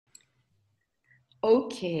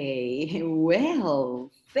Okay,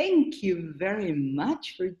 well, thank you very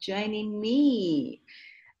much for joining me.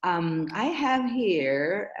 I have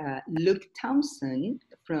here Luke Thompson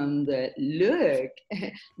from the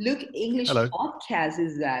Luke English Hello. podcast.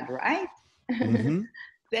 Is that right? Hmm.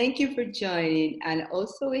 Thank you for joining. And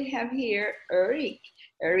also we have here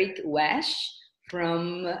Eric Wesch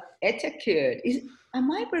from Etacude.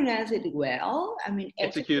 Am I pronouncing it well? I mean,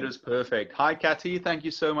 Etacude Etacude. is perfect. Hi, Kathy. Thank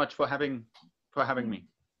you so much for having me.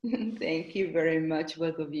 Thank you very much.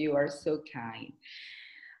 Both of you are so kind.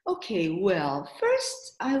 Okay, well,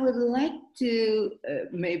 first I would like to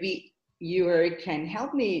maybe you can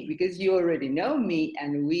help me because you already know me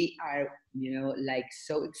and we are, like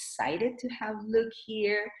so excited to have Luke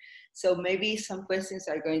here. So maybe some questions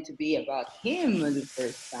are going to be about him the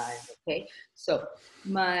first time, okay? So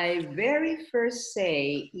my very first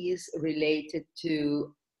say is related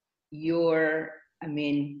to your, I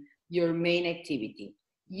mean, your main activity.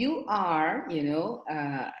 You are,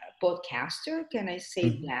 a podcaster. Can I say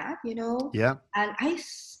Hmm. that? Yeah. And I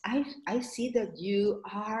see that you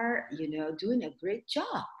are, doing a great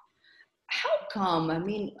job. How come? I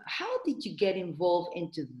mean, how did you get involved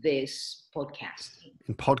into this podcasting?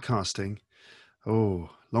 In podcasting, oh,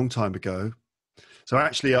 long time ago. So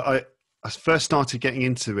actually, I first started getting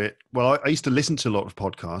into it. Well, I used to listen to a lot of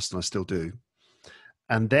podcasts, and I still do.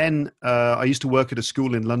 And then I used to work at a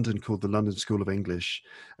school in London called the London School of English,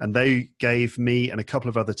 and they gave me and a couple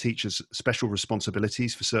of other teachers special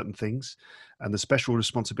responsibilities for certain things. And the special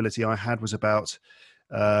responsibility I had was about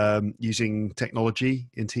using technology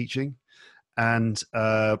in teaching. And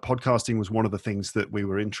podcasting was one of the things that we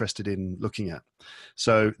were interested in looking at.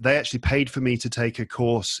 So they actually paid for me to take a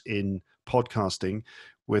course in podcasting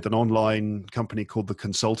with an online company called the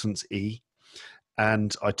Consultants E.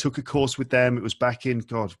 And I took a course with them. It was back in,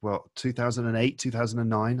 2008,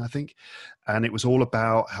 2009, I think. And it was all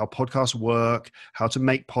about how podcasts work, how to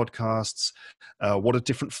make podcasts, what are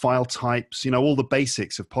different file types, all the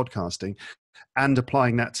basics of podcasting, and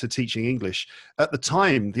applying that to teaching English. At the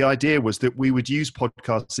time, the idea was that we would use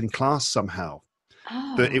podcasts in class somehow,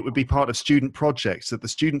 that it would Oh, be part of student projects, that the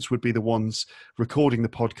students would be the ones recording the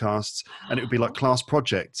podcasts, and it would be like class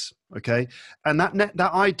projects. Okay. And that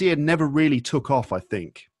idea never really took off, I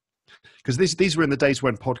think, because these were in the days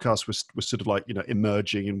when podcasts was sort of like,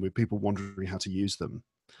 emerging and with people wondering how to use them.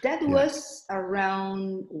 that Yeah. was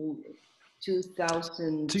around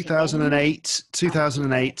 2010. 2008,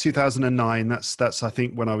 2008, 2009. That's I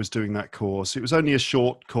think when I was doing that course. It was only a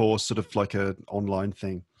short course, sort of like an online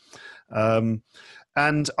thing. Um,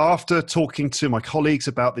 and after talking to my colleagues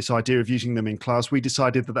about this idea of using them in class, we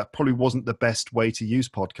decided that probably wasn't the best way to use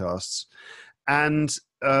podcasts. And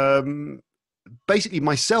basically,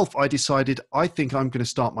 myself, I decided I think I'm going to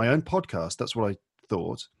start my own podcast. That's what I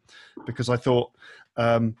thought, because I thought,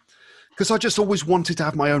 because I just always wanted to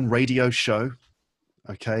have my own radio show.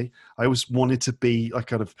 Okay. I always wanted to be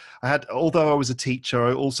although I was a teacher,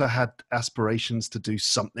 I also had aspirations to do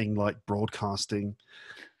something like broadcasting.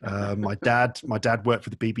 My dad worked for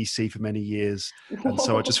the BBC for many years. And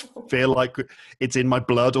so I just Whoa. feel like it's in my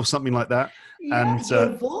blood or something like that. Yeah, And your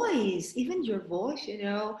voice, even your voice,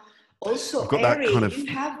 I've Also, got that kind Eric, of, you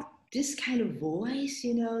have this kind of voice,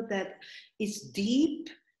 that is deep,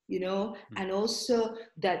 and also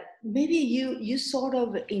that maybe you sort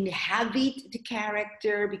of inhabit the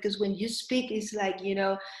character because when you speak, it's like,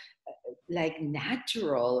 like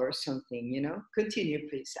natural or something, Continue,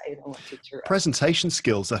 please. I don't want to interrupt. presentation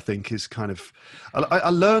skills, I think, is kind of, I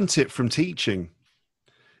learned it from teaching.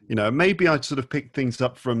 Maybe I sort of picked things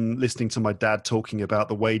up from listening to my dad talking about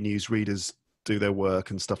the way newsreaders do their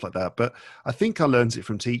work and stuff like that. But I think I learned it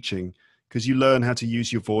from teaching, because you learn how to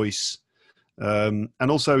use your voice. And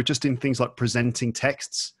also just in things like presenting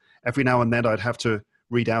texts, every now and then I'd have to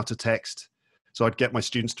read out a text. So I'd get my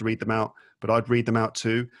students to read them out, but I'd read them out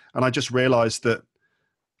too. And I just realized that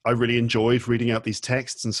I really enjoyed reading out these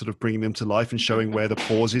texts and sort of bringing them to life and showing where the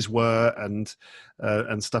pauses were and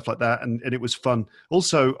stuff like that. And it was fun.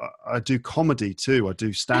 Also, I do comedy too. I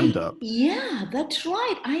do stand up. Yeah, that's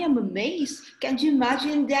right. I am amazed. Can you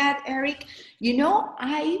imagine that, Eric?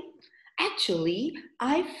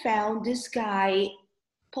 I found this guy,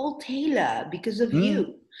 Paul Taylor, because of Mm,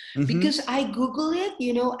 you. mm-hmm. Because I Googled it,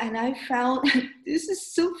 and I found this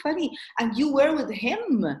is so funny. And you were with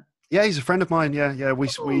him. Yeah, he's a friend of mine. Yeah, yeah.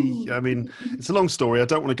 Oh. I mean, it's a long story. I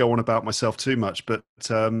don't want to go on about myself too much, but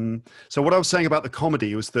so what I was saying about the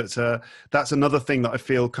comedy was that that's another thing that I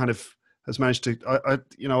feel kind of has managed to.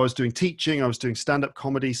 I was doing teaching, I was doing stand-up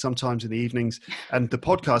comedy sometimes in the evenings, and the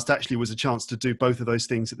podcast actually was a chance to do both of those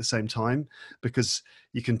things at the same time, because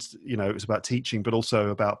you can, it was about teaching, but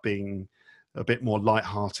also about being a bit more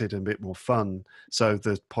lighthearted and a bit more fun. So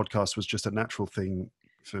the podcast was just a natural thing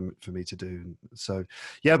for me to do. So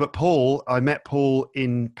yeah, but I met Paul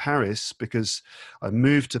in Paris because I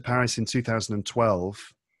moved to Paris in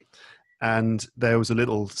 2012, and there was a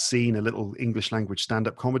little English language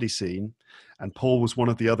stand-up comedy scene, and Paul was one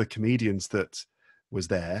of the other comedians that was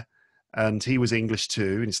there, and he was English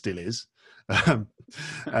too, and he still is.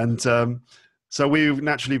 and so we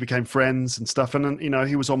naturally became friends and stuff. And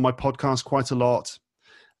he was on my podcast quite a lot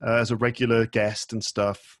as a regular guest and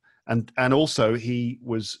stuff. And also he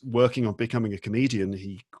was working on becoming a comedian.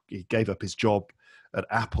 He gave up his job at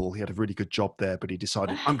Apple. He had a really good job there, but he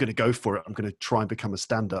decided, I'm going to go for it. I'm going to try and become a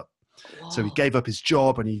stand-up. Wow. So he gave up his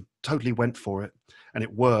job and he totally went for it, and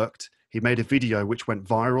it worked. He made a video which went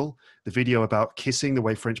viral, the video about kissing, the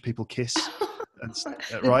way French people kiss. And,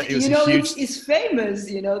 right, it was huge. It's famous,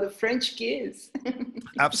 the French kiss.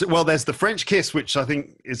 Absolutely. Well, there's the French kiss, which I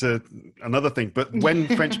think is another thing. But when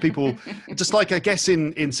French people, just like I guess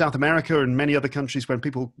in South America and many other countries, when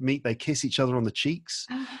people meet, they kiss each other on the cheeks.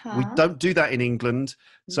 We don't do that in England.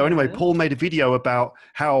 So anyway, Paul made a video about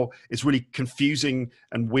how it's really confusing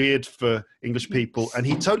and weird for English people, and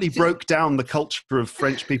he totally broke down the culture of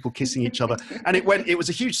French people kissing each other, and it was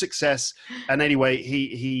a huge success. And anyway,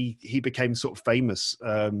 he became sort of famous,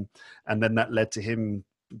 and then that led to him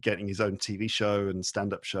getting his own TV show and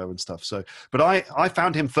stand-up show and stuff. So, but I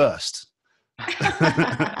found him first.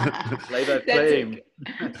 Play that flame.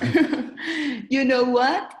 You know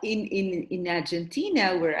what? In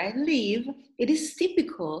Argentina, where I live, it is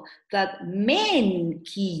typical that men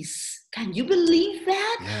kiss. Can you believe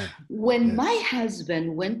that? Yeah. When my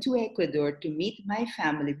husband went to Ecuador to meet my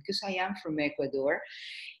family, because I am from Ecuador,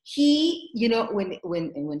 he,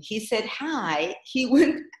 when he said hi, he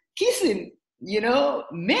went kissing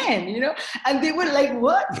men, and they were like,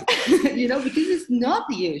 what? Because it's not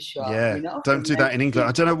usual. Yeah, don't do that in England.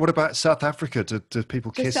 I don't know. What about South Africa? Do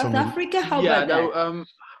people kiss South on Africa? How about that?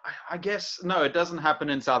 I guess, no, it doesn't happen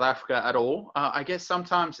in South Africa at all. I guess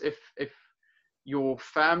sometimes if your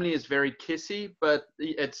family is very kissy, but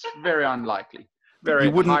it's very unlikely.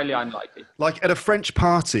 Highly unlikely. Like at a French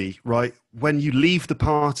party, right? When you leave the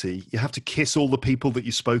party, you have to kiss all the people that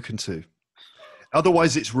you've spoken to.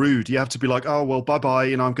 Otherwise, it's rude. You have to be like, oh, well, bye-bye,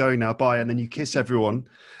 I'm going now, bye. And then you kiss everyone.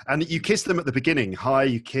 And you kiss them at the beginning. Hi,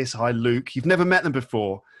 you kiss, hi, Luke. You've never met them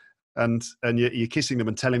before. And you're kissing them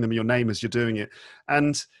and telling them your name as you're doing it.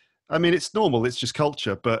 And, I mean, it's normal. It's just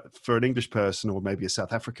culture. But for an English person or maybe a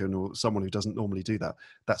South African or someone who doesn't normally do that,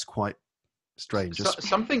 that's quite strange. So,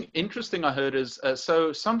 something interesting I heard is,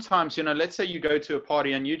 so sometimes, let's say you go to a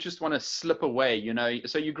party and you just want to slip away,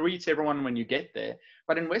 so you greet everyone when you get there.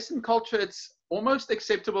 But in Western culture, it's almost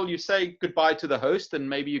acceptable. You say goodbye to the host and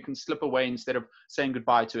maybe you can slip away instead of saying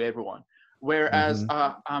goodbye to everyone. Whereas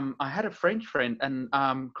I had a French friend, and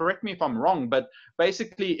correct me if I'm wrong, but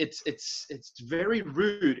basically it's very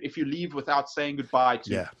rude if you leave without saying goodbye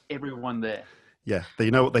to everyone there. Yeah,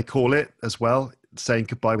 you know what they call it as well? Saying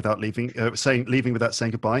goodbye without leaving, leaving without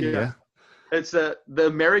saying goodbye. Yeah. It's the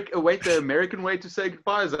American way to say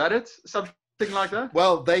goodbye. Is that it? Something like that?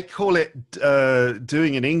 Well, they call it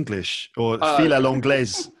doing in English, or file à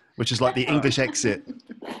l'anglaise, which is like the English exit.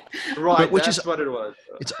 Right, that's what it was.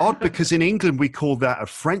 It's odd because in England we call that a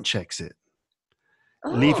French exit.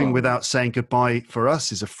 Leaving without saying goodbye for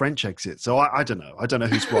us is a French exit. So I don't know. I don't know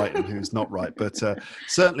who's right and who's not right. But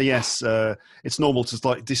certainly, yes, it's normal to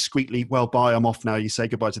like discreetly, well, bye, I'm off now. You say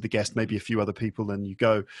goodbye to the guest, maybe a few other people, and you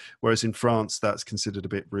go. Whereas in France, that's considered a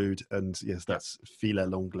bit rude. And yes, that's file à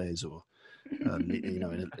l'anglaise or,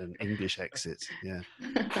 an English exit. Yeah.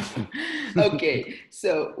 Okay.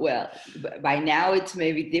 So, well, by now it's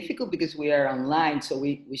maybe difficult because we are online, so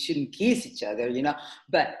we shouldn't kiss each other,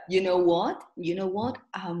 But you know what?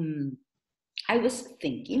 I was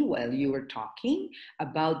thinking while you were talking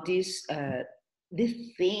about this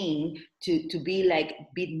thing to be like a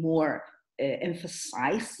bit more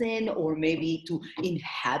emphasizing, or maybe to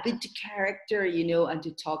inhabit the character, and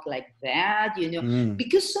to talk like that,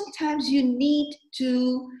 because sometimes you need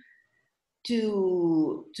to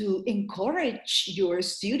encourage your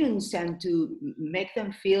students and to make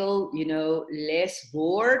them feel, less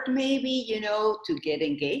bored, maybe, to get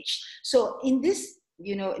engaged. So in this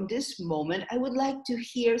moment, I would like to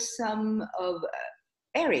hear some of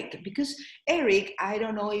Eric, because Eric, I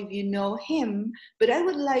don't know if you know him, but I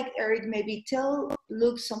would like Eric maybe tell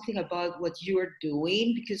Luke something about what you are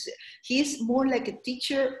doing, because he's more like a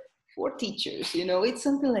teacher for teachers, it's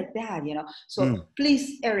something like that, So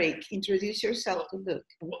please, Eric, introduce yourself to Luke.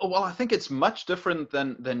 Well, I think it's much different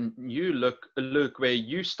than you, Luke, where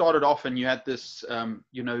you started off and you had this,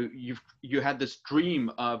 you had this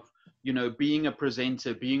dream of being a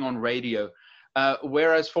presenter, being on radio.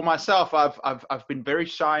 Whereas for myself, I've been very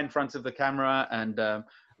shy in front of the camera, and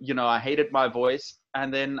I hated my voice.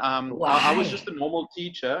 And then I was just a normal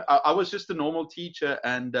teacher. I was just a normal teacher,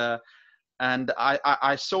 and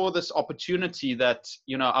I saw this opportunity that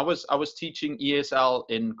I was teaching ESL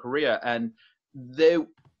in Korea, and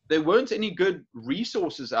there weren't any good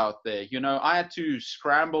resources out there. I had to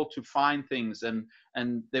scramble to find things,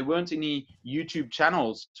 and there weren't any YouTube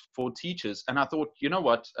channels for teachers. And I thought, you know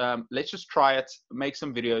what, let's just try it, make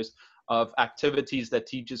some videos of activities that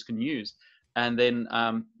teachers can use. And then,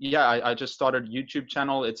 I just started a YouTube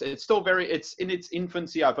channel. It's still it's in its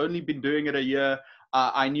infancy. I've only been doing it a year.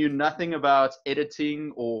 I knew nothing about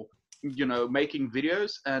editing or, making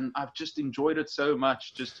videos, and I've just enjoyed it so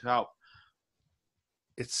much just to help.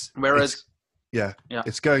 It's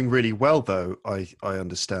going really well though. I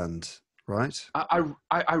understand, right?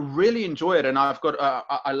 I really enjoy it, and I've got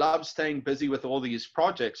I love staying busy with all these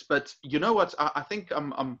projects. But you know what? I think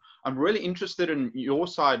I'm really interested in your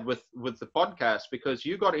side with the podcast, because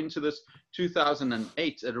you got into this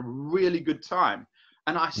 2008 at a really good time,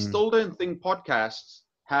 and I still don't think podcasts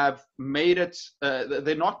have made it.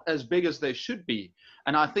 They're not as big as they should be,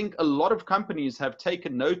 and I think a lot of companies have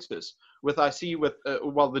taken notice. With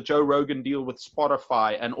the Joe Rogan deal with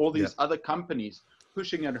Spotify and all these other companies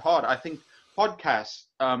pushing it hard. I think podcasts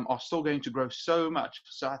are still going to grow so much.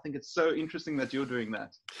 So I think it's so interesting that you're doing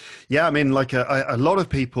that. Yeah, I mean, like a lot of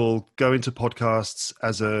people go into podcasts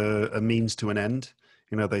as a means to an end.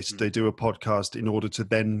 They do a podcast in order to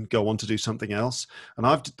then go on to do something else. And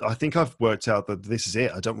I think I've worked out that this is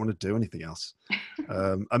it. I don't want to do anything else.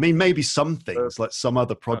 I mean, maybe some things, like some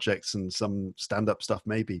other projects and some stand-up stuff,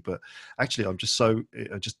 maybe. But actually, I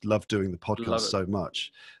just love doing the podcast so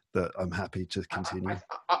much that I'm happy to continue.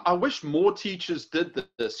 I wish more teachers did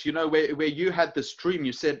this. Where you had this dream.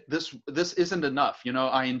 You said this isn't enough.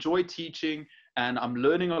 I enjoy teaching, and I'm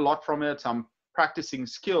learning a lot from it. I'm practicing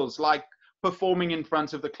skills like performing in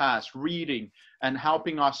front of the class, reading, and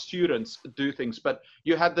helping our students do things. But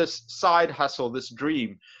you had this side hustle, this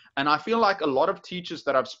dream. And I feel like a lot of teachers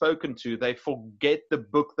that I've spoken to, they forget the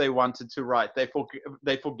book they wanted to write. They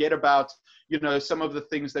forget about, some of the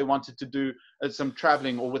things they wanted to do, some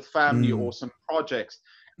traveling or with family or some projects.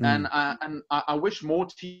 And I wish more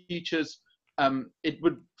teachers, it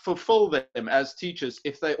would fulfill them as teachers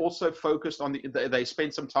if they also focused on they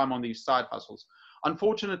spend some time on these side hustles.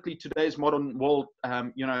 Unfortunately, today's modern world,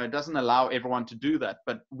 it doesn't allow everyone to do that,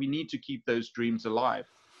 but we need to keep those dreams alive.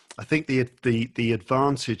 I think the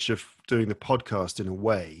advantage of doing the podcast in a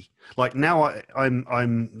way, like now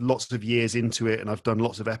I'm lots of years into it, and I've done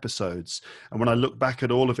lots of episodes, and when I look back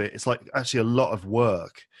at all of it, it's like actually a lot of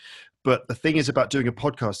work. But the thing is about doing a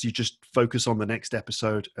podcast, you just focus on the next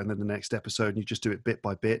episode and then the next episode, and you just do it bit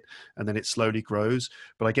by bit, and then it slowly grows.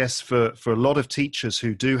 But I guess for a lot of teachers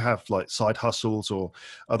who do have like side hustles or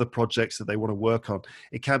other projects that they want to work on,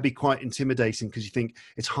 it can be quite intimidating, because you think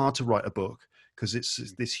it's hard to write a book because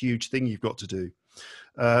it's this huge thing you've got to do.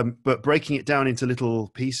 But breaking it down into little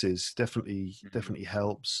pieces definitely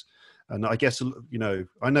helps. And I guess,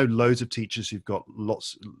 I know loads of teachers who've got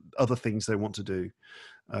lots other things they want to do.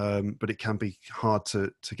 But it can be hard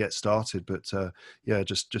to get started. But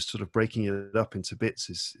just sort of breaking it up into bits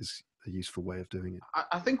is a useful way of doing it.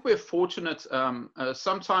 I think we're fortunate.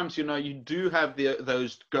 Sometimes, you do have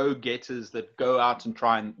those go-getters that go out and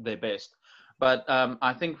try their best. But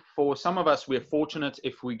I think for some of us, we're fortunate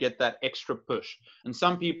if we get that extra push. And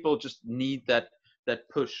some people just need that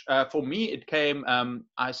push. For me, it came,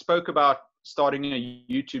 I spoke about starting a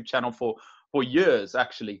YouTube channel for years,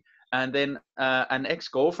 actually. And then an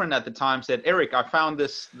ex-girlfriend at the time said, Eric, I found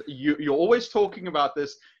this. You're always talking about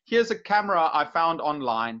this. Here's a camera I found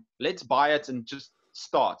online. Let's buy it and just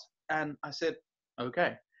start. And I said,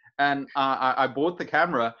 okay. And I bought the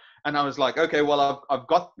camera, and I was like, okay, well, I've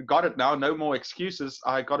got it now. No more excuses.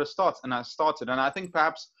 I got to start. And I started. And I think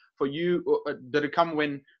perhaps for you, did it come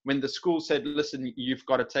when the school said, listen, you've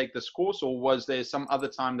got to take this course? Or was there some other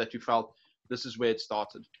time that you felt this is where it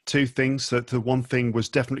started? Two things. That the one thing was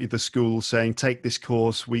definitely the school saying, take this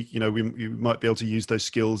course. You might be able to use those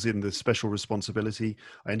skills in the special responsibility.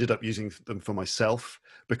 I ended up using them for myself,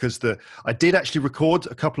 because I did actually record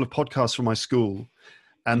a couple of podcasts for my school,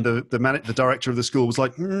 and the director of the school was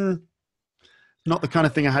like, not the kind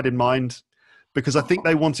of thing I had in mind, because I think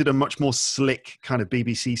they wanted a much more slick kind of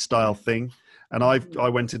BBC style thing. And I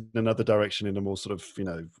went in another direction, in a more sort of,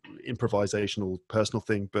 improvisational personal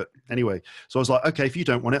thing. But anyway, so I was like, okay, if you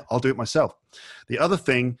don't want it, I'll do it myself. The other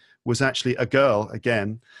thing was actually a girl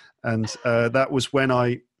again. And that was when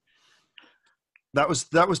that was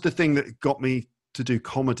the thing that got me to do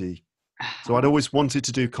comedy. So I'd always wanted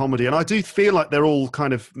to do comedy, and I do feel like they're all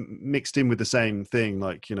kind of mixed in with the same thing,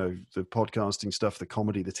 like, you know, the podcasting stuff, the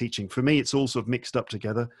comedy, the teaching. For me, it's all sort of mixed up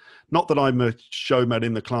together. Not that I'm a showman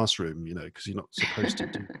in the classroom, you know, because you're not supposed to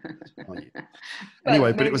do that, are you?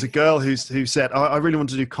 Anyway, but it was a girl who said, I really want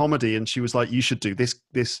to do comedy, and she was like, you should do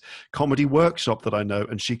this comedy workshop that I know,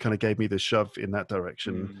 and she kind of gave me the shove in that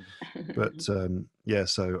direction. But yeah,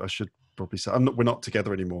 so I should probably say we're not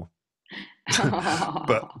together anymore.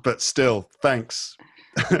 but still, thanks.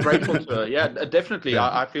 Grateful to her. Yeah, definitely. Yeah.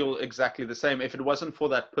 I feel exactly the same. If it wasn't for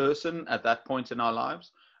that person at that point in our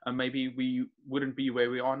lives, maybe we wouldn't be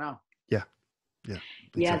where we are now. Yeah,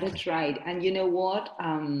 exactly. Yeah, that's right. And you know what?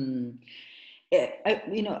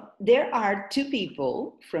 You know, there are two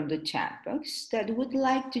people from the chat box that would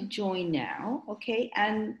like to join now. Okay,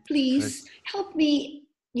 and please help me,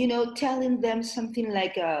 you know, telling them something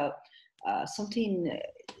like something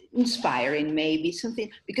inspiring, maybe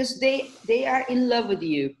something, because they are in love with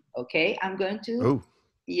you. Okay, I'm going to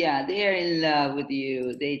yeah, they are in love with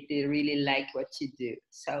you. They really like what you do.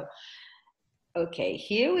 So okay,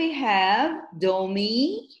 here we have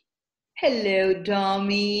Domi. Hello,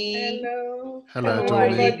 Domi. Hello. Hello, How are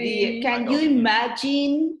Domi. you, dear? Can you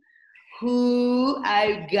imagine who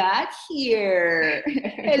I got here?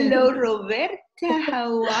 Hello, Roberta.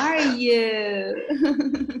 How are you?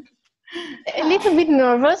 A little bit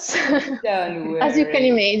nervous, Don't worry. as you can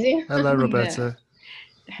imagine. Hello, Roberta.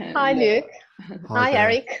 Hi, Luke. Hi,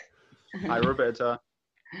 Eric. Hi, Roberta.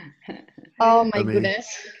 Oh, my goodness.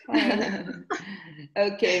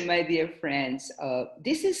 Okay, my dear friends,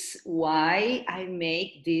 this is why I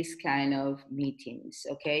make these kind of meetings,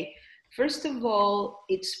 okay? First of all,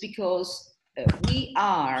 it's because we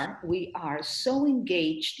are so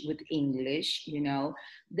engaged with English, you know,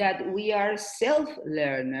 that we are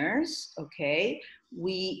self-learners, okay?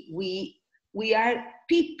 We are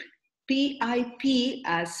PIP,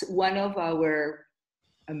 as one of our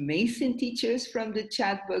amazing teachers from the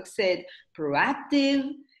chat box said, proactive,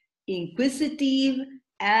 inquisitive,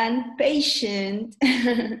 and patient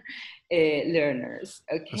learners.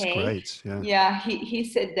 Okay, that's great. Yeah, he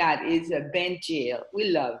said that is a Ben Jill. We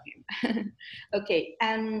love him. Okay,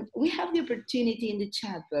 and we have the opportunity in the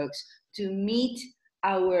chat box to meet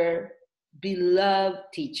our beloved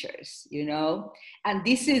teachers, you know, and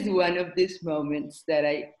this is one of these moments that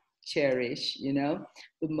I cherish, you know,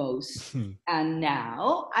 the most. And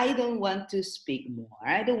now I don't want to speak more.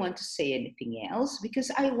 I don't want to say anything else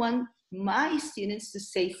because I want my students to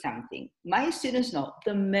say something. My students, no,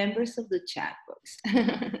 the members of the chat box.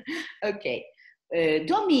 Okay.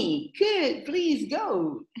 Domi, good, please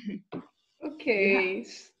go. Okay,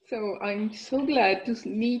 so I'm so glad to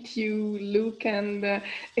meet you, Luke and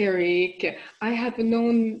Eric. I have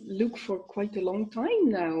known Luke for quite a long time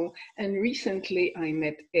now, and recently I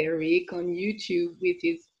met Eric on YouTube with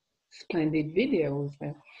his splendid videos.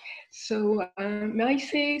 So may I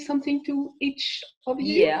say something to each of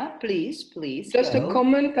you? Yeah, please. Just go. a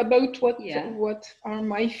comment about what are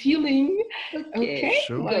my feelings. Okay,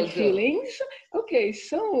 sure. my feelings. Okay,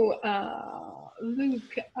 so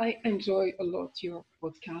Luke, I enjoy a lot your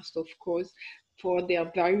podcast, of course, for their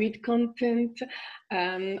varied content.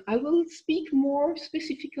 I will speak more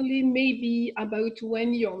specifically maybe about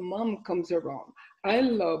when your mom comes around. I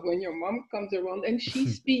love when your mom comes around and she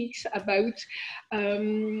speaks about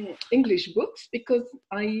English books, because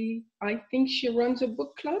I think she runs a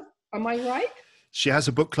book club. Am I right? She has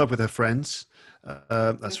a book club with her friends.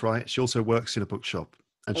 That's right. She also works in a bookshop,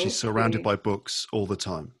 and she's surrounded by books all the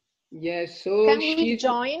time. Yes. So can we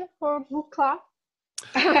join for book club?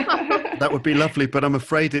 That would be lovely, but I'm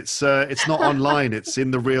afraid it's not online. It's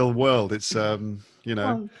in the real world. It's you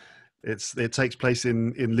know, it takes place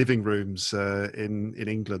in living rooms in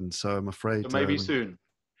England. So I'm afraid so maybe soon.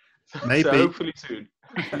 Maybe so hopefully soon.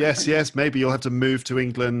 yes. Maybe you'll have to move to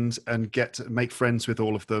England and make friends with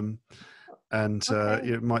all of them, and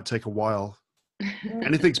it might take a while.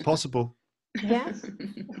 Anything's possible. Yes.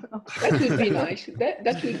 That would be nice.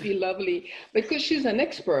 That would be lovely, because she's an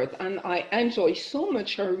expert and I enjoy so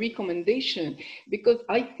much her recommendation, because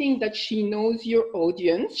I think that she knows your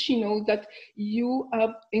audience. She knows that you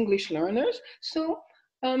have English learners. So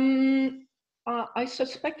I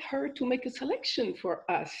suspect her to make a selection for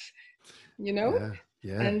us, you know?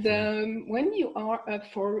 Yeah. And when you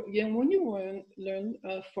learn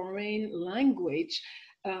a foreign language,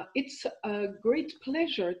 it's a great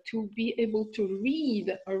pleasure to be able to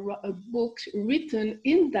read a book written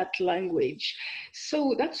in that language.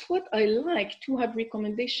 So that's what I like, to have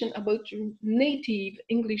recommendation about native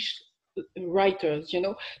English writers,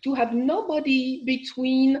 to have nobody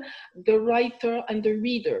between the writer and the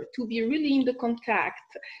reader, to be really in the contact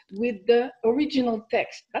with the original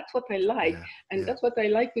text. That's what I like. And that's what I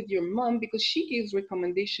like with your mom, because she gives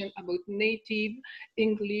recommendation about native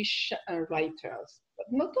English writers. But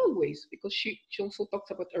not always, because she also talks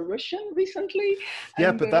about a Russian recently.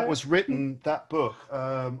 Yeah, but that was written, that book,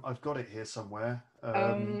 I've got it here somewhere.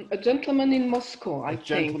 A Gentleman in Moscow, I think.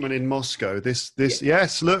 Gentleman in Moscow.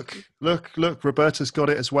 Yes, look, Roberta's got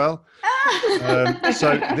it as well.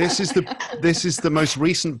 So this is the most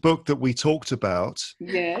recent book that we talked about.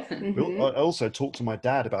 Yes. Mm-hmm. I also talked to my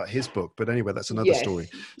dad about his book, but anyway, that's another story.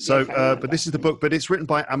 So, but this is the book, but it's written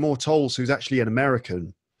by Amor Towles, who's actually an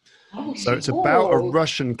American. Oh, so it's about a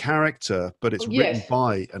Russian character, but it's written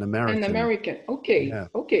by an American. An American. Okay. Yeah.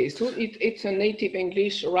 Okay. So it's a native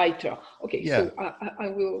English writer. Okay. Yeah. So I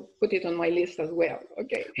will put it on my list as well.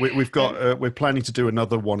 Okay. We've got. We're planning to do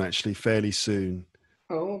another one actually fairly soon.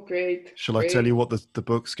 Oh, great. Shall I tell you what the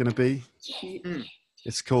book's going to be?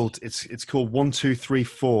 It's called 1, 2, 3,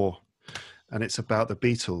 4, and it's about the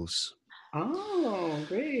Beatles. Oh,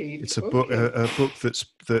 great! It's a book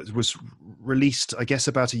that was released, I guess,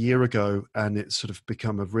 about a year ago, and it's sort of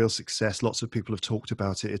become a real success. Lots of people have talked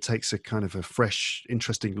about it. It takes a kind of a fresh,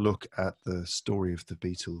 interesting look at the story of the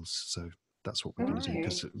Beatles. So that's what we're going to do,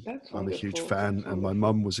 because I'm a huge fan, and my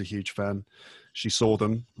mum was a huge fan. She saw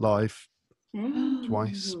them live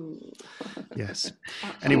twice. Yes.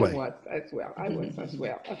 Anyway, I was as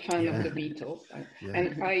well a fan of the Beatles,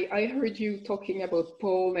 and I heard you talking about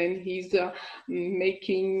Paul and his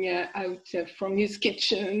making out from his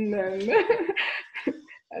kitchen,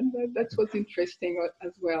 and that was interesting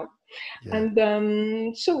as well.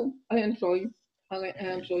 And so I enjoy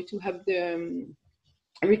to have the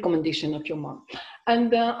recommendation of your mom.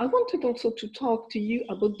 And I wanted also to talk to you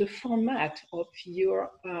about the format of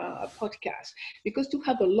your podcast, because to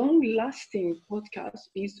have a long-lasting podcast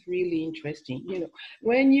is really interesting.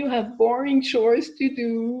 When you have boring chores to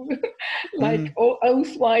do, like all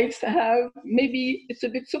housewives have, maybe it's a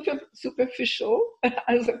bit superficial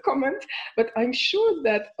as a comment, but I'm sure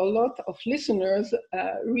that a lot of listeners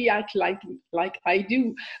react like I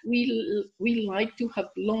do. We like to have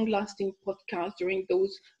long-lasting podcasts during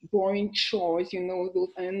those boring chores, those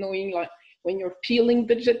annoying, like when you're peeling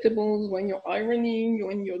vegetables, when you're ironing,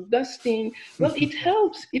 when you're dusting. Well, it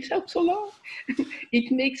helps a lot.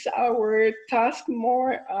 It makes our task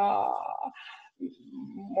more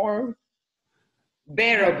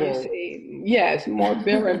bearable. Yes, more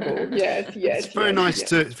bearable. Yes. It's very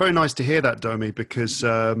nice to hear that, Domi, because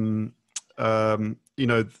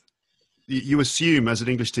you assume as an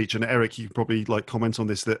English teacher, and Eric, you probably comment on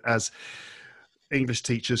this, that as English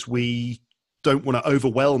teachers, we don't want to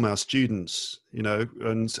overwhelm our students,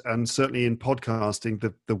 and certainly in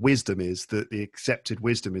podcasting, the wisdom is that the accepted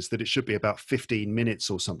wisdom is that it should be about 15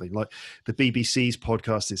 minutes or something. Like the BBC's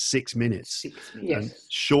podcast is 6 minutes. And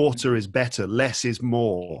shorter is better, less is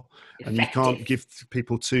more. Effective. And you can't give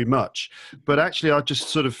people too much. But actually, I just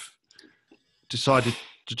sort of decided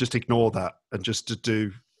to just ignore that and just to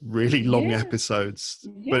do really long episodes.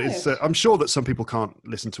 But it's I'm sure that some people can't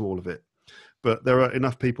listen to all of it. But there are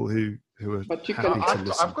enough people who are happy to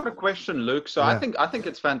listen. I've got a question, Luke. So I think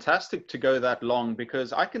it's fantastic to go that long,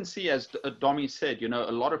 because I can see, as Domi said,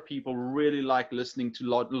 a lot of people really like listening to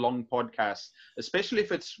long podcasts, especially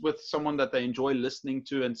if it's with someone that they enjoy listening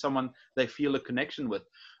to and someone they feel a connection with.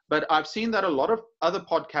 But I've seen that a lot of other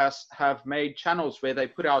podcasts have made channels where they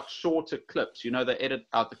put out shorter clips. They edit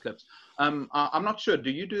out the clips. I'm not sure.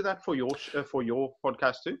 Do you do that for your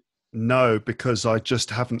podcast too? No, because I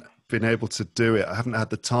just haven't been able to do it. I haven't had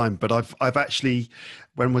the time, but I've actually,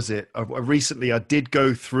 when was it? Recently I did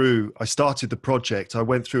go through, I started the project. I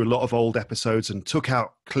went through a lot of old episodes and took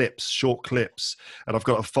out clips, short clips. And I've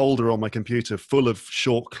got a folder on my computer full of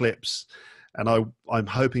short clips. And I'm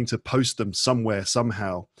hoping to post them somewhere,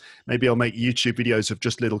 somehow.Maybe I'll make YouTube videos of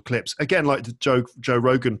just little clips. Again, like the Joe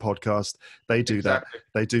Rogan podcast, they do that.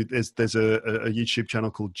 They do, there's a YouTube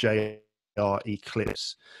channel called JRE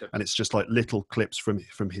Clips, and it's just like little clips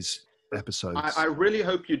from his episodes. I really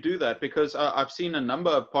hope you do that, because I've seen a number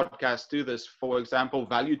of podcasts do this. For example,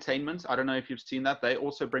 Valuetainment, I don't know if you've seen that. They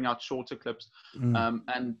also bring out shorter clips.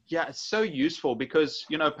 And yeah, it's so useful, because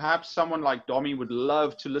perhaps someone like Domi would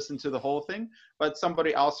love to listen to the whole thing, but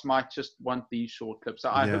somebody else might just want these short clips. So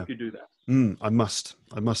I hope you do that. I must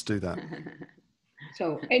do that.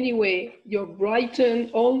 So anyway, you're brighten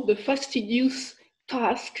all the fastidious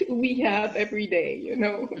task we have every day,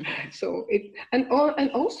 So it and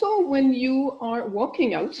also when you are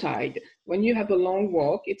walking outside, when you have a long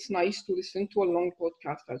walk, it's nice to listen to a long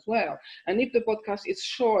podcast as well. And if the podcast is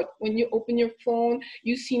short, when you open your phone,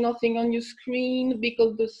 you see nothing on your screen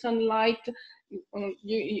because the sunlight,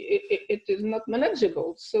 it is not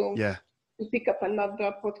manageable. So Yeah. to pick up another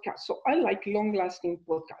podcast. So I like long-lasting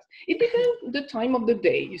podcasts. It depends the time of the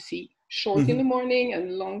day, you see. Short in the morning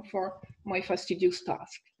and long for my fastidious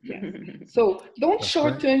task. Yeah. So don't That's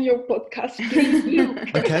shorten your podcast, please, Luke.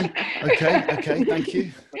 Okay. Thank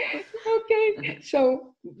you. Okay.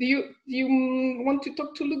 So do you want to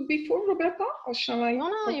talk to Luke before, Roberta, or shall I?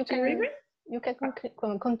 No, you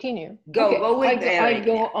can continue. Go with Eric. I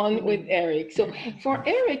go on with Eric. So for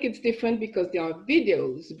Eric, it's different because there are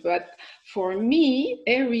videos. But for me,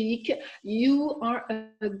 Eric, you are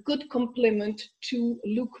a good complement to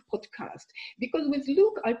Luke podcast. Because with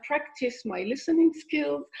Luke, I practice my listening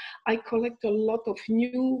skills. I collect a lot of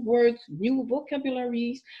new words, new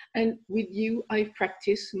vocabularies. And with you, I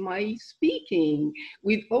practice my speaking.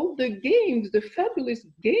 With all the games, the fabulous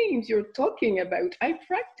games you're talking about, I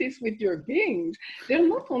practice with your games. They're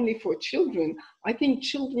not only for children. I think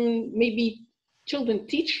children, maybe children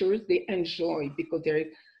teachers, they enjoy because there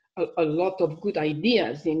are a lot of good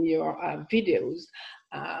ideas in your videos.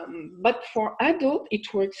 But for adults, it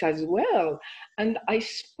works as well. And I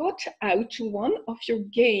spot out one of your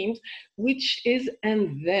games, which is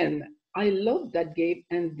And Then. I love that game,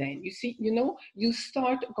 And Then. You see, you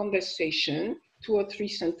start a conversation, 2 or 3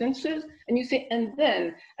 sentences, and you say, and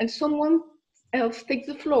then, and someone else takes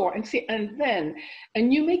the floor and say, and then,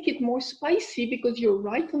 and you make it more spicy because you're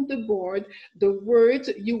right on the board, the words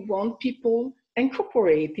you want people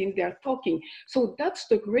incorporate in their talking. So that's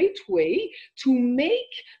the great way to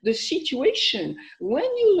make the situation. When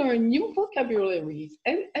you learn new vocabularies,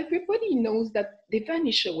 and everybody knows that they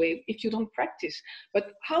vanish away if you don't practice,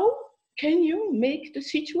 but how can you make the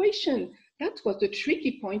situation? That was the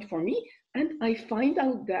tricky point for me. And I find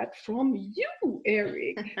out that from you,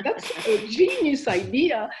 Eric. That's a genius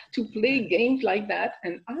idea to play games like that.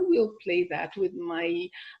 And I will play that with my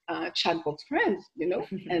chatbot friends,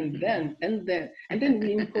 and then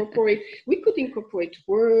we could incorporate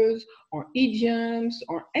words or idioms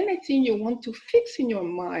or anything you want to fix in your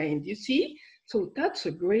mind, you see? So that's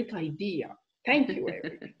a great idea. Thank you,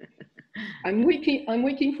 Eric. I'm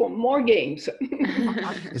waiting for more games.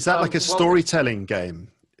 Is that like a storytelling game?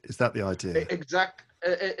 Is that the idea? Exactly.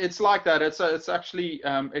 It's like that. It's actually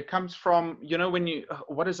it comes from when you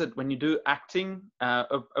when you do acting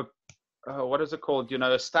what is it called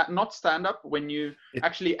not stand up, when you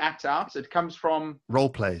actually act out, it comes from role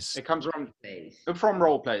plays. It comes from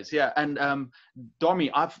role plays, yeah. And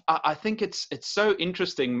Domi, I think it's so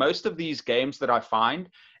interesting. Most of these games that I find,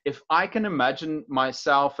 if I can imagine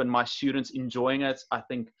myself and my students enjoying it, I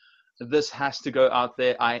think this has to go out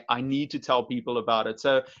there. I need to tell people about it.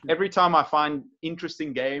 So every time I find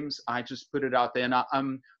interesting games, I just put it out there.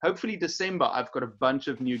 And hopefully December, I've got a bunch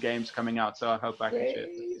of new games coming out. So I hope I can share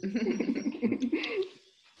it.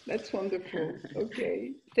 That's wonderful.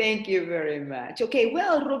 Okay. Thank you very much. Okay,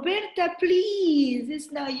 well, Roberta, please,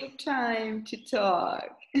 it's now your time to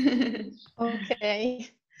talk. Okay.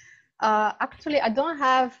 Actually, I don't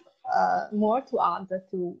have more to add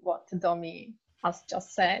to what Domi has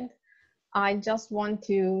just said. I just want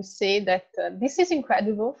to say that this is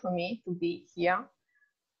incredible for me to be here,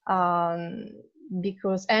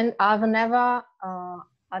 because, and I'd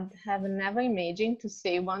have never imagined to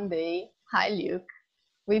say one day, hi Luke,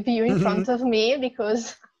 with you in front of me,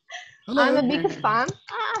 because Hello. I'm a big fan.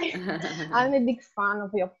 I'm a big fan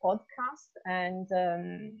of your podcast, and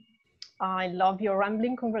I love your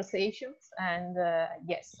rambling conversations. And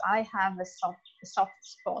yes, I have a soft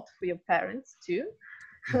spot for your parents too.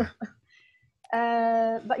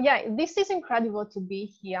 But yeah, this is incredible to be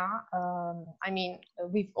here. I mean,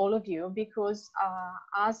 with all of you, because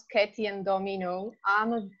as Katie and Domi know,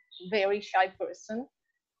 I'm a very shy person,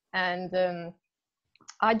 and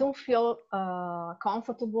I don't feel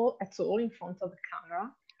comfortable at all in front of the camera.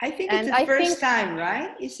 I think it's the first time,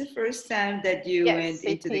 right? It's the first time that you went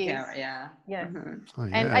into the camera. Yeah. Yes. Oh,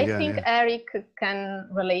 yeah, and I think Eric can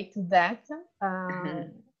relate to that.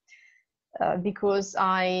 Because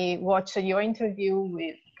I watched your interview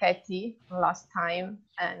with Katie last time,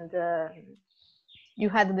 and you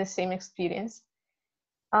had the same experience.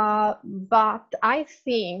 But I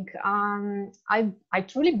think I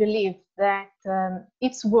truly believe that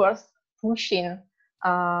it's worth pushing,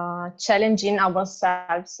 challenging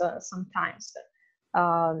ourselves sometimes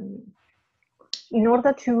in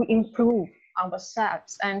order to improve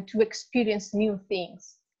ourselves and to experience new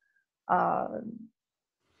things.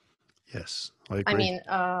 Yes, I agree. I mean,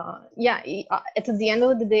 at the end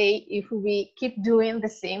of the day, if we keep doing the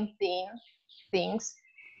same things,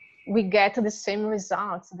 we get the same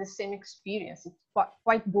results, the same experience. It's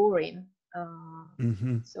quite boring.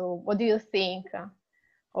 So what do you think?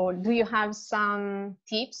 Or do you have some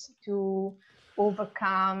tips to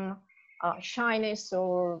overcome shyness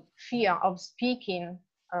or fear of speaking?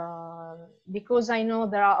 Because I know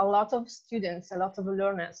there are a lot of students, a lot of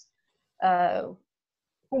learners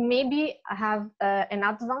who maybe have an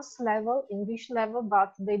advanced level, English level,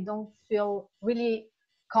 but they don't feel really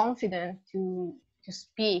confident to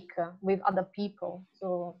speak with other people.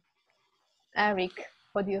 So, Eric,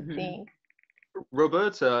 what do you think?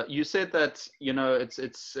 Roberta, you said that, you know,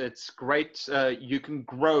 it's great. You can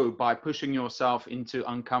grow by pushing yourself into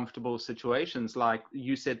uncomfortable situations. Like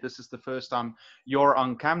you said, this is the first time you're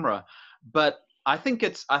on camera, but I think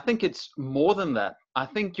it's more than that. I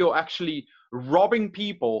think you're actually robbing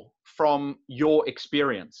people from your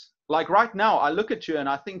experience. Like right now, I look at you and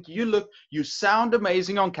I think you sound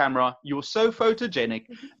amazing on camera. You're so photogenic,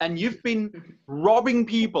 and you've been robbing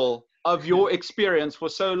people of your experience for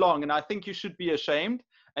so long. And I think you should be ashamed,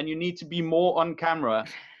 and you need to be more on camera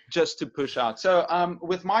just to push out. So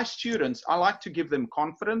with my students, I like to give them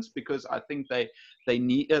confidence, because I think they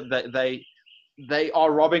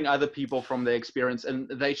are robbing other people from their experience, and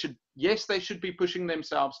they should be pushing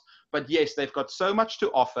themselves, but yes, they've got so much to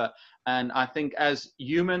offer. And I think as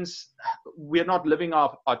humans, we're not living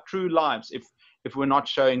our true lives if we're not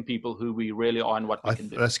showing people who we really are and what we can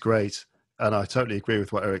do. That's great. And I totally agree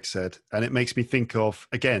with what Eric said. And it makes me think of,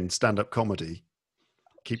 again, stand-up comedy.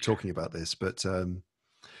 Keep talking about this, but for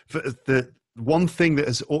the one thing that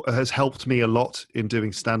has helped me a lot in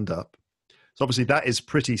doing stand-up, so obviously that is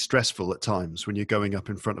pretty stressful at times when you're going up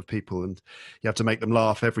in front of people and you have to make them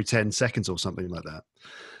laugh every 10 seconds or something like that.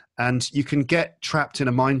 And you can get trapped in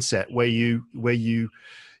a mindset where you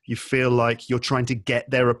feel like you're trying to get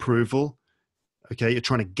their approval. Okay, you're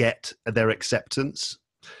trying to get their acceptance.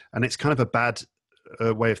 And it's kind of a bad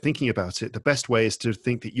way of thinking about it. The best way is to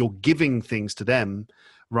think that you're giving things to them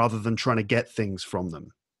rather than trying to get things from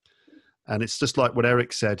them. And it's just like what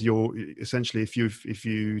Eric said. You're essentially, if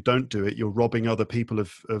you don't do it, you're robbing other people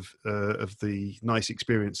of the nice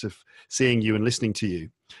experience of seeing you and listening to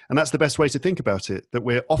you. And that's the best way to think about it, that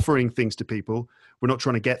we're offering things to people. We're not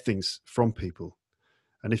trying to get things from people.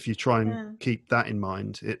 And if you try and keep that in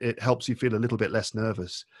mind, it helps you feel a little bit less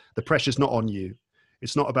nervous. The pressure's not on you.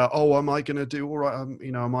 It's not about, oh, am I going to do all right?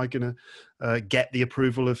 Am I going to get the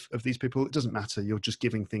approval of these people? It doesn't matter. You're just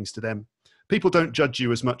giving things to them. People don't judge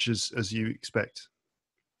you as much as you expect.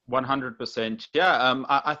 100%. Yeah.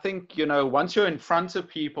 I think, once you're in front of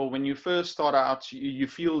people, when you first start out, you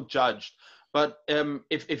feel judged. But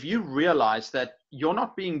if you realize that you're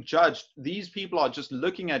not being judged, these people are just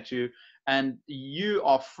looking at you, and you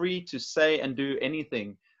are free to say and do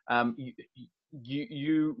anything.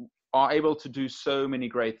 You are able to do so many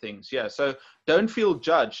great things. Yeah. So don't feel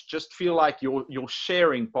judged. Just feel like you're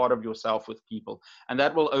sharing part of yourself with people, and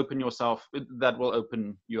that will open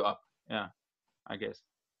you up. Yeah, I guess.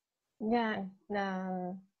 Yeah,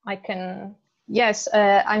 I can. Yes,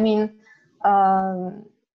 I mean,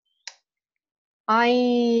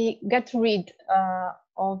 I get rid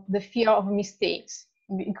of the fear of mistakes,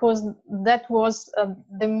 because that was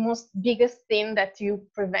the most biggest thing that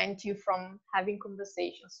prevent you from having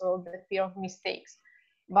conversations. So the fear of mistakes.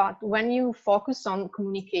 But when you focus on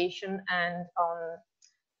communication and on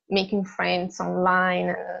making friends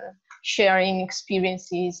online, sharing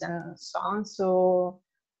experiences and so on, so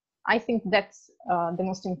I think that's the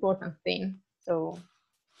most important thing. So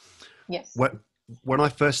yes. When I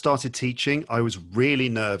first started teaching, I was really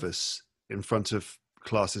nervous in front of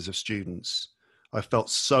classes of students. I felt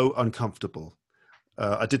so uncomfortable.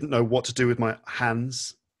 I didn't know what to do with my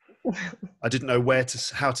hands. I didn't know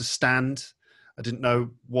how to stand. I didn't know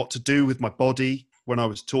what to do with my body when I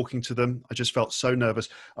was talking to them. I just felt so nervous.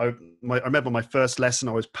 I remember my first lesson,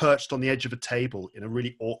 I was perched on the edge of a table in a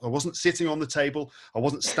really I wasn't sitting on the table. I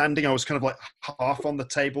wasn't standing. I was kind of like half on the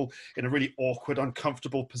table in a really awkward,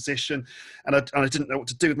 uncomfortable position. And I didn't know what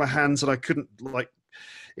to do with my hands, and I couldn't,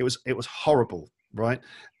 it was horrible. Right.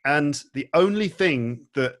 And the only thing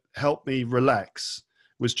that helped me relax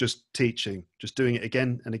was just teaching, just doing it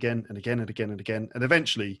again and again and again and again and again. And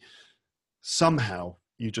eventually, somehow,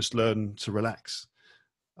 you just learn to relax.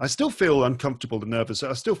 I still feel uncomfortable and nervous.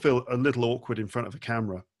 I still feel a little awkward in front of a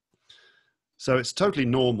camera. So it's totally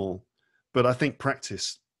normal. But I think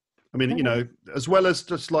practice, I mean, as well as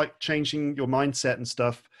just like changing your mindset and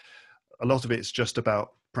stuff, a lot of it is just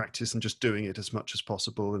about practice and just doing it as much as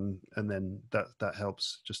possible, and then that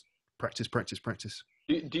helps. Just practice.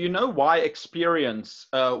 Do you know why experience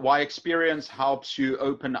helps you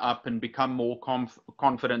open up and become more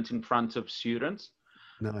confident in front of students?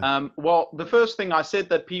 No. Well, the first thing I said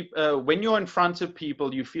that when you're in front of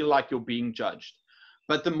people, you feel like you're being judged.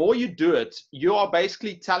 But the more you do it, you are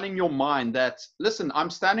basically telling your mind that, listen, I'm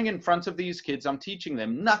standing in front of these kids, I'm teaching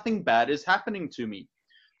them, nothing bad is happening to me.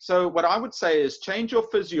 So what I would say is change your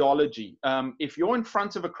physiology. If you're in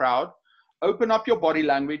front of a crowd, open up your body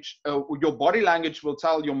language. Your body language will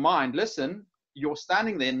tell your mind, listen, you're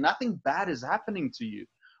standing there, nothing bad is happening to you.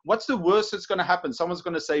 What's the worst that's going to happen? Someone's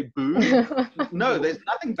going to say boo. No, there's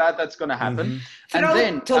nothing bad that's going to happen. Mm-hmm. And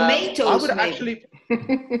then tomatoes, I would maybe. actually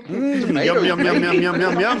Yum, yum, yum, yum, yum,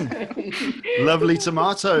 yum, yum. Lovely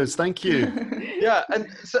tomatoes. Thank you. Yeah. And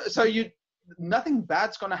so nothing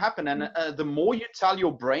bad's going to happen. And the more you tell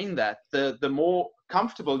your brain that, the more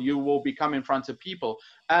comfortable you will become in front of people.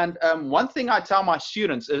 And one thing I tell my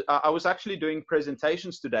students, I was actually doing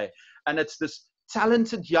presentations today, and it's this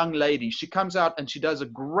talented young lady. She comes out and she does a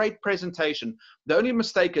great presentation. The only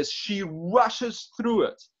mistake is she rushes through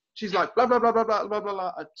it. She's like, blah, blah, blah, blah, blah, blah, blah,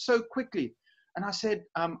 blah, so quickly. And I said,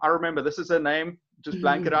 I remember, this is her name, just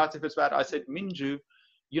blank it out if it's bad. I said, Minju,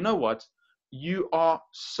 you know what? You are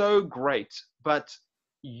so great, but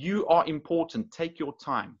you are important. Take your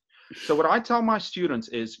time. So what I tell my students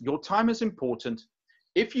is your time is important.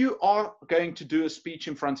 If you are going to do a speech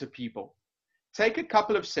in front of people, take a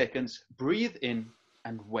couple of seconds, breathe in,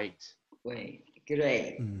 and wait. Wait,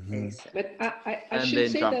 great. Mm-hmm. But I And should then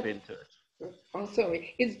say jump that, into it. oh,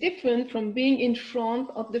 sorry, it's different from being in front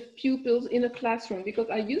of the pupils in a classroom, because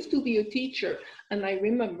I used to be a teacher, and I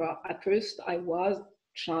remember at first I was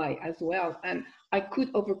shy as well, and I could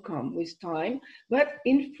overcome with time. But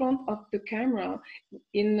in front of the camera,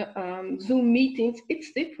 in Zoom meetings,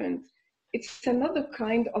 it's different. It's another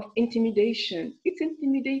kind of intimidation. It's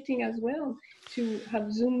intimidating as well to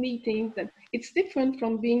have Zoom meetings, and it's different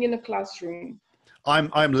from being in a classroom.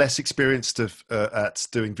 I'm less experienced at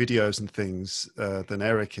doing videos and things than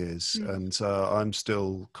Eric is, and I'm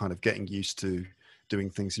still kind of getting used to doing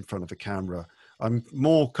things in front of a camera. I'm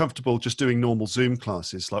more comfortable just doing normal Zoom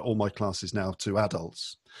classes, like all my classes now to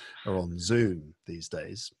adults are on Zoom these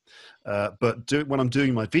days. But when I'm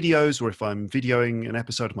doing my videos, or if I'm videoing an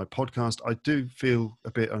episode of my podcast, I do feel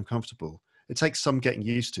a bit uncomfortable. It takes some getting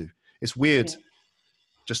used to. It's weird. Yeah.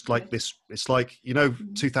 Just like this, it's like,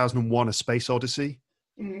 2001: A Space Odyssey.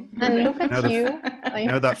 And look at you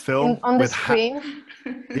know that film on the screen.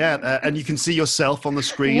 Yeah, and you can see yourself on the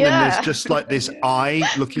screen, and there's just like this eye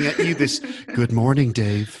looking at you. This, good morning,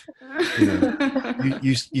 Dave.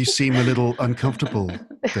 You seem a little uncomfortable,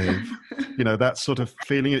 Dave. That sort of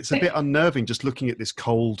feeling. It's a bit unnerving just looking at this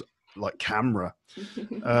cold, like, camera.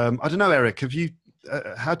 I don't know, Eric. Have you?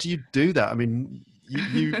 How do you do that? I mean,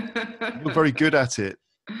 you're very good at it.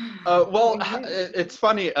 Well, it's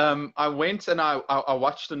funny. I went and I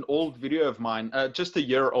watched an old video of mine, just a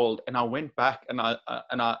year old, and I went back and I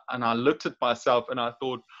looked at myself and I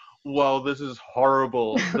thought, well, this is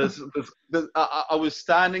horrible. I was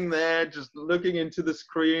standing there just looking into the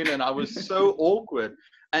screen, and I was so awkward.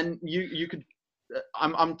 And you could,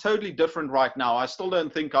 I'm totally different right now. I still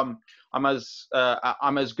don't think I'm as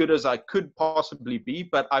good as I could possibly be,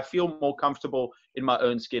 but I feel more comfortable in my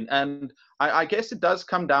own skin. And I guess it does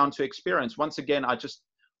come down to experience. Once again, I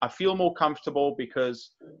feel more comfortable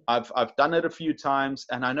because I've done it a few times,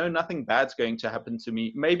 and I know nothing bad's going to happen to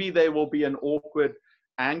me. Maybe there will be an awkward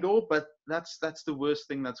angle, but that's the worst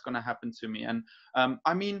thing that's going to happen to me. And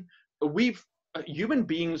I mean, human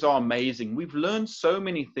beings are amazing. We've learned so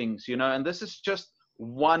many things, and this is just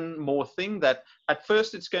one more thing that at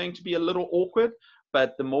first it's going to be a little awkward,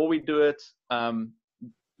 but the more we do it,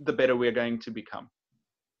 the better we're going to become.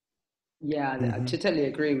 Yeah, I totally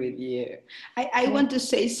agree with you. I want to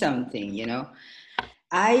say something,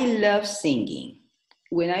 I love singing.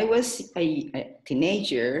 When I was a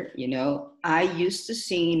teenager, I used to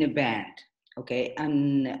sing in a band, okay?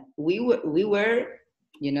 And we were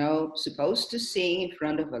supposed to sing in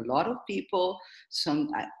front of a lot of people.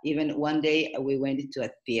 Even one day we went into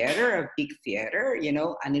a theater, a big theater,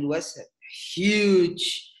 and it was a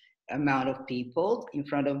huge amount of people in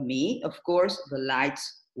front of me. Of course, the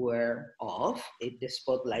lights were off. The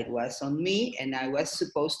spotlight was on me, and I was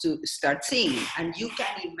supposed to start singing. And you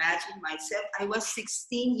can imagine myself, I was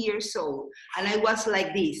 16 years old, and I was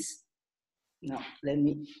like this. I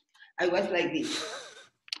was like this.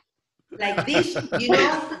 Like this, like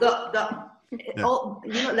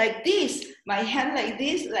this, my hand like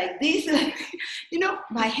this,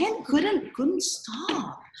 my hand couldn't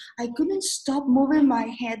stop. I couldn't stop moving my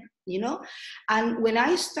head, And when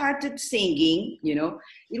I started singing,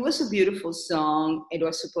 it was a beautiful song. It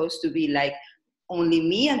was supposed to be like only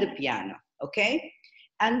me and the piano, okay?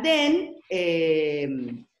 And then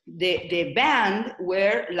the band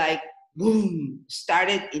were like, boom,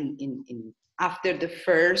 started in after the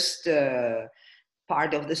first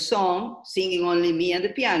part of the song, singing only me and the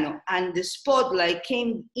piano, and the spotlight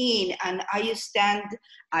came in, and I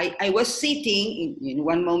was sitting, in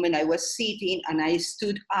one moment I was sitting, and I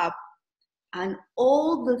stood up, and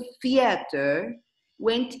all the theater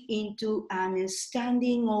went into a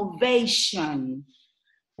standing ovation.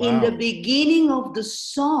 Wow. In the beginning of the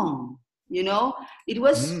song, it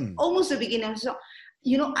was almost the beginning of the song.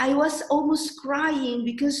 I was almost crying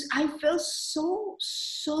because I felt so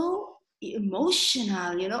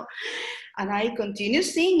emotional, and I continued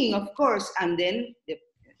singing, of course, and then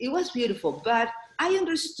it was beautiful. But I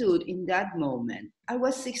understood in that moment, I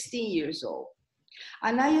was 16 years old,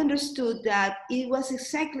 and I understood that it was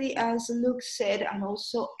exactly as Luke said, and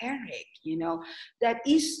also Eric, that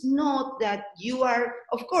it's not that you are,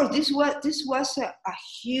 of course, this was a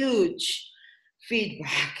huge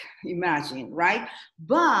feedback, imagine, right?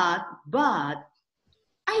 But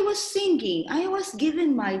I was singing, I was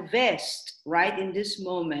giving my best, right, in this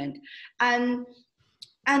moment. And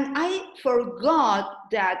I forgot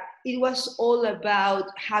that it was all about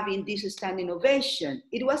having this standing ovation.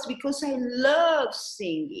 It was because I love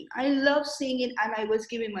singing. And I was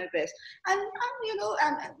giving my best. And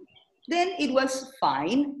then it was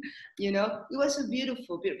fine, it was a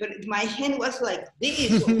beautiful, but my hand was like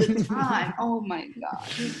this all the time. Oh my God.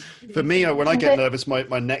 For me, when I get nervous,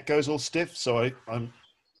 my neck goes all stiff. So I'm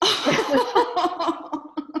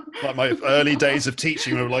like my early days of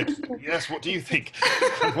teaching, we were like, yes, what do you think?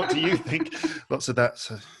 What do you think? Lots of that.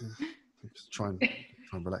 So just try and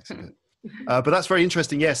relax a bit. But that's very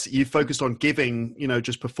interesting. Yes, you focused on giving,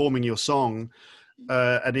 just performing your song.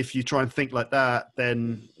 And if you try and think like that,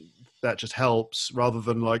 then that just helps, rather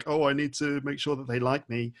than like, oh, I need to make sure that they like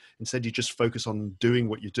me. Instead, you just focus on doing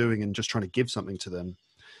what you're doing and just trying to give something to them.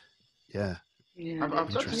 Yeah. I've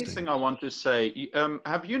got something I want to say.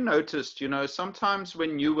 Have you noticed, sometimes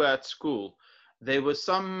when you were at school, there were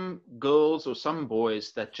some girls or some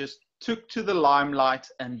boys that just took to the limelight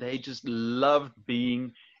and they just loved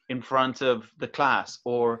being in front of the class,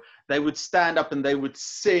 or they would stand up and they would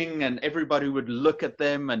sing and everybody would look at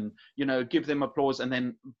them and, give them applause.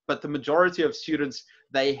 But the majority of students,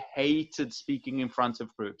 they hated speaking in front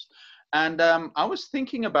of groups. And I was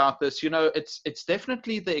thinking about this, it's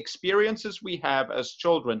definitely the experiences we have as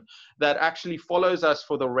children that actually follows us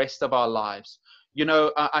for the rest of our lives.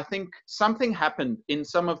 I think something happened in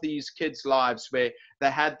some of these kids' lives where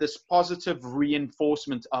they had this positive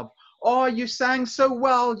reinforcement of, oh, you sang so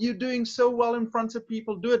well, you're doing so well in front of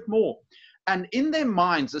people, do it more. And in their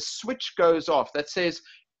minds, a switch goes off that says,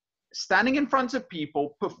 standing in front of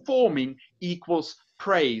people, performing equals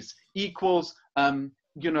praise, equals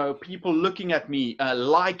people looking at me,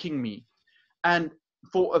 liking me. And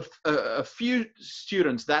for a few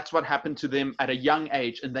students, that's what happened to them at a young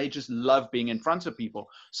age, and they just love being in front of people.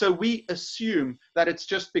 So we assume that it's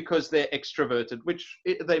just because they're extroverted, which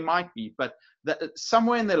they might be, but that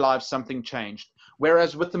somewhere in their lives something changed.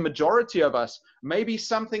 Whereas with the majority of us, maybe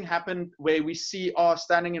something happened where we see,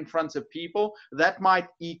 standing in front of people, that might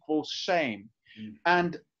equal shame.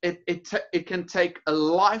 And it can take a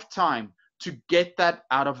lifetime to get that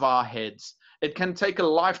out of our heads. It can take a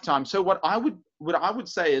lifetime. So what I would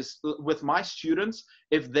say is, with my students,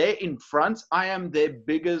 if they're in front, I am their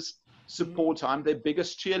biggest supporter. I'm their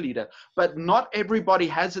biggest cheerleader. But not everybody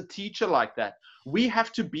has a teacher like that. We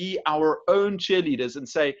have to be our own cheerleaders and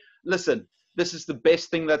say, listen, this is the best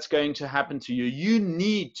thing that's going to happen to you. You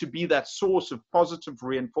need to be that source of positive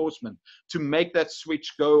reinforcement to make that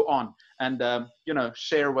switch go on, and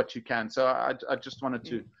share what you can. So I just wanted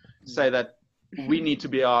to say that we need to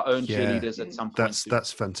be our own cheerleaders at some point.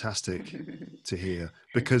 That's fantastic to hear,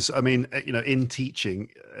 because I mean, in teaching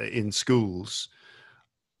in schools,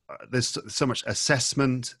 there's so much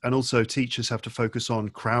assessment, and also teachers have to focus on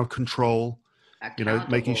crowd control,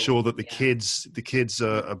 making sure that the kids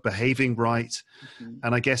are behaving right.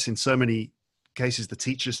 And I guess in so many cases, the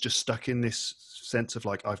teacher's just stuck in this sense of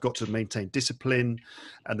like, I've got to maintain discipline,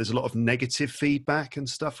 and there's a lot of negative feedback and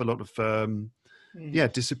stuff, a lot of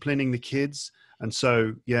disciplining the kids. And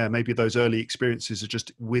so maybe those early experiences are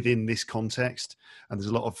just within this context, and there's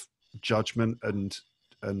a lot of judgment, and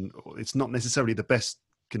it's not necessarily the best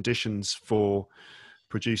conditions for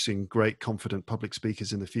producing great, confident public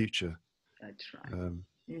speakers in the future. That's right.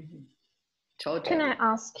 Totally. Can I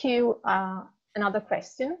ask you, another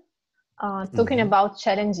question. Talking about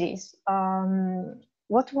challenges,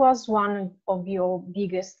 what was one of your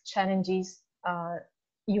biggest challenges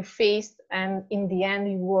you faced, and in the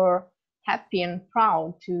end you were happy and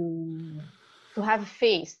proud to have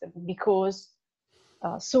faced, because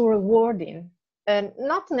so rewarding, and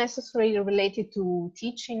not necessarily related to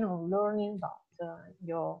teaching or learning, but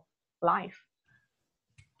your life,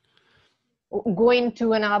 going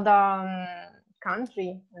to another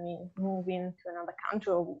country, I mean, moving to another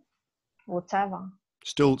country or whatever.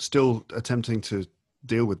 Still attempting to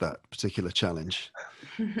deal with that particular challenge,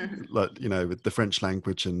 like, you know, with the French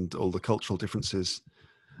language and all the cultural differences.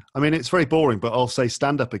 I mean, it's very boring, but I'll say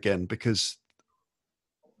stand up again, because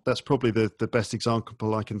that's probably the best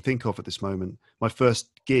example I can think of at this moment. My first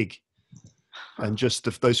gig, and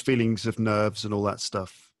just those feelings of nerves and all that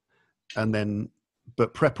stuff. And then,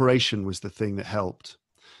 but preparation was the thing that helped.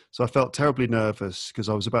 So I felt terribly nervous because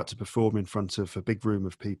I was about to perform in front of a big room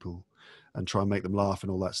of people and try and make them laugh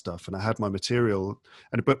and all that stuff. And I had my material,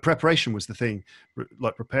 but preparation was the thing,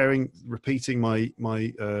 like repeating my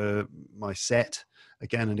set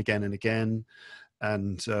again and again and again.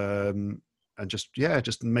 And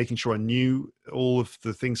just making sure I knew all of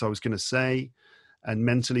the things I was going to say, and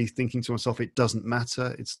mentally thinking to myself, it doesn't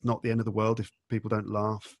matter. It's not the end of the world if people don't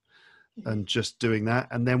laugh, and just doing that.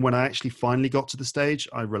 And then when I actually finally got to the stage,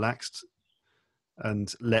 I relaxed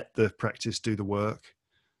and let the practice do the work.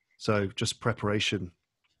 So just preparation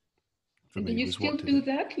for me. Do you still do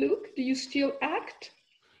that, Luke? Do you still act?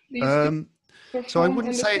 Do you still so I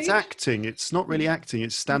wouldn't say it's acting. It's not really acting.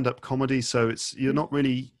 It's stand-up comedy. So you're not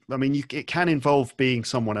really, I mean, it can involve being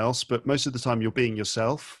someone else, but most of the time you're being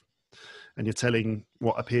yourself, and you're telling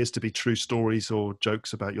what appears to be true stories or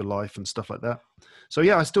jokes about your life and stuff like that. So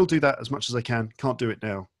yeah, I still do that as much as I can. Can't do it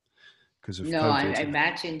now because of COVID. I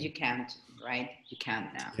imagine you can't, right? You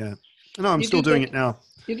can't now. Yeah. No, I'm still doing it now.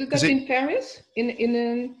 You do that in Paris, in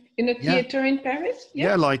a theater in Paris?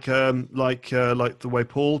 Yeah, like the way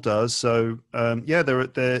Paul does. So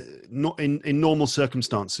they're not in normal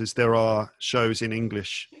circumstances. There are shows in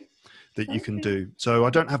English that you can do. So I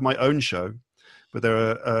don't have my own show, but there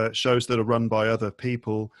are shows that are run by other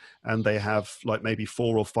people, and they have like maybe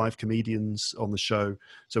 4 or 5 comedians on the show.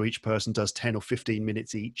 So each person does 10 or 15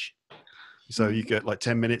 minutes each. So you get like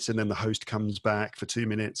 10 minutes, and then the host comes back for 2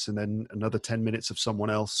 minutes, and then another 10 minutes of someone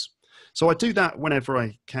else. So I do that whenever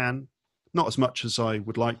I can. Not as much as I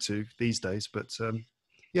would like to these days, but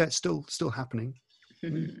it's still happening.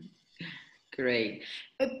 Great.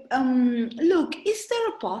 Look, is there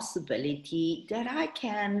a possibility that I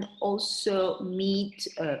can also meet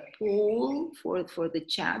Paul for the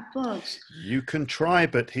chat box? You can try,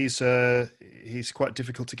 but he's quite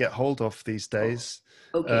difficult to get hold of these days.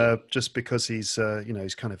 Okay. Just because he's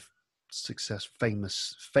he's kind of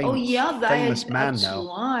famous man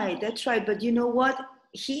now. That's right. But you know what?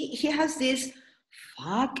 He has this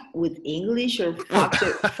fuck with English, or fuck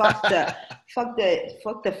the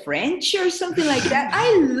French or something like that.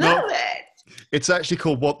 I love it. It's actually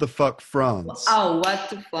called What the Fuck France. Oh, what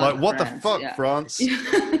the fuck! Like what France, the fuck France,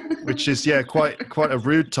 which is quite a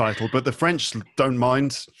rude title. But the French don't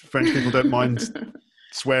mind. French people don't mind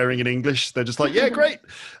swearing in English. They're just like, yeah, great.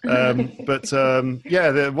 What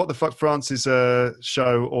the Fuck France is a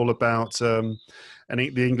show all about the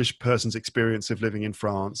English person's experience of living in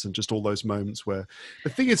France, and just all those moments where the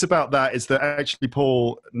thing is about that is that actually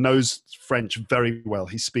Paul knows French very well.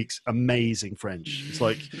 He speaks amazing French. It's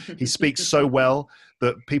like he speaks so well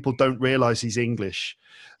that people don't realize he's English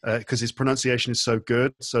because his pronunciation is so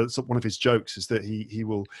good. So it's one of his jokes is that he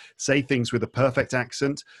will say things with a perfect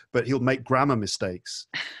accent, but he'll make grammar mistakes.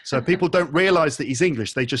 So people don't realize that he's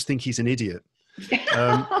English. They just think he's an idiot.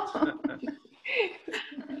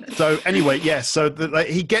 So anyway, yes. So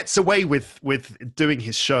he gets away with doing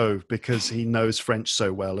his show because he knows French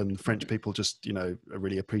so well, and French people just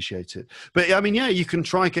really appreciate it. But I mean, yeah, you can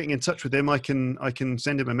try getting in touch with him. I can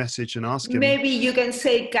send him a message and ask him. Maybe you can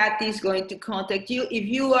say Kathy is going to contact you if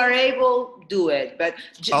you are able. Do it, but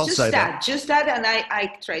just that, and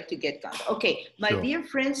I try to get contact. Okay, my dear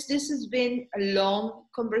friends, this has been a long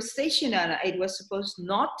conversation, and it was supposed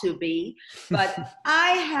not to be, but I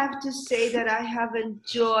have to say that I have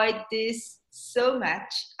enjoyed this so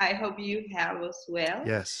much. I hope you have as well.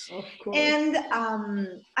 Yes, of course. And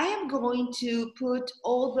I am going to put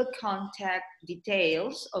all the contact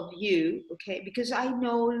details of you, okay? Because I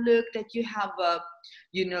know, Luke, that you have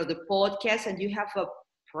the podcast, and you have a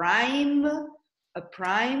Prime.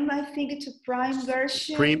 I think it's a Prime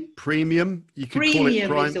version. Premium. You could Premium call it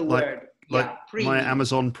Prime. is the word. like Yeah, my premium.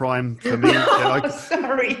 Amazon Prime for me.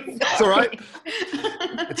 Sorry. It's all right.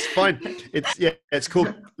 It's fine. It's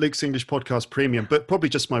called Luke's English Podcast Premium, but probably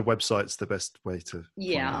just my website's the best way to.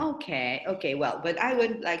 Yeah, find okay. Well, but I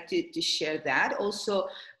would like to share that also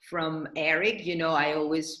from Eric. You know, I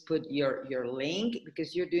always put your link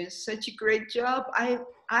because you're doing such a great job.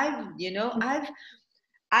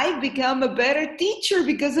 I've become a better teacher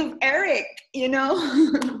because of Eric, you know.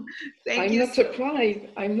 I'm not surprised.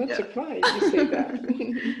 I'm not surprised you say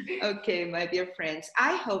that. Okay, my dear friends,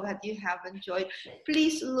 I hope that you have enjoyed.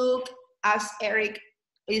 Please look, as Eric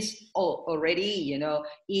is already, you know,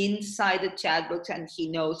 inside the chat box and he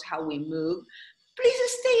knows how we move. Please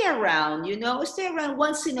stay around, you know, stay around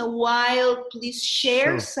once in a while. Please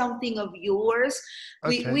share something of yours.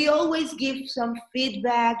 Okay. We always give some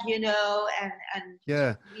feedback, you know, and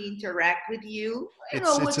Yeah, we interact with you.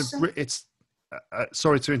 It's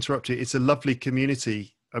sorry to interrupt you. It's a lovely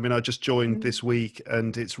community. I mean, I just joined this week,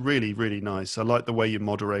 and it's really, really nice. I like the way you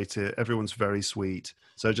moderate it. Everyone's very sweet.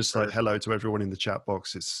 So just like hello to everyone in the chat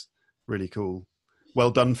box. It's really cool.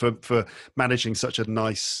 Well done for managing such a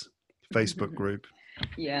nice Facebook group.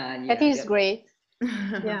 Yeah. That is great.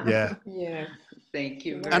 Yeah. Yeah. Thank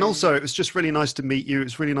you. And also, it was just really nice to meet you.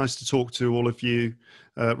 It's really nice to talk to all of you.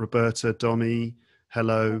 Roberta, Domi,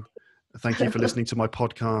 hello. Thank you for listening to my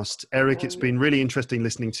podcast. Eric, it's been really interesting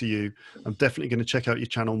listening to you. I'm definitely going to check out your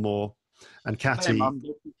channel more. And Catty. I'm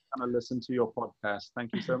definitely going to listen to your podcast.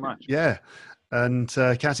 Thank you so much. Yeah. And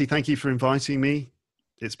Catty, thank you for inviting me.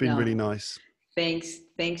 It's been really nice. Thanks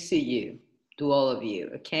to you, to all of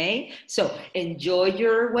you. Okay. So enjoy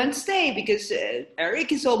your Wednesday because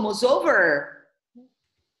Eric is almost over.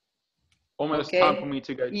 Almost time for me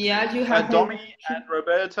to go. Yeah, you have Domi and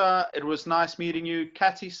Roberta, it was nice meeting you.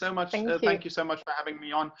 Catty, so much. Thank you so much for having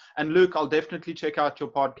me on. And Luke, I'll definitely check out your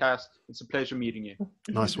podcast. It's a pleasure meeting you.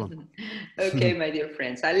 Nice one. Okay, my dear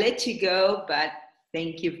friends, I'll let you go, but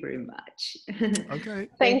thank you very much. Okay.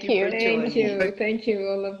 Thank you. Thank you,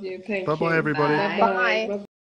 all of you. Thank you. Bye-bye, everybody. Bye.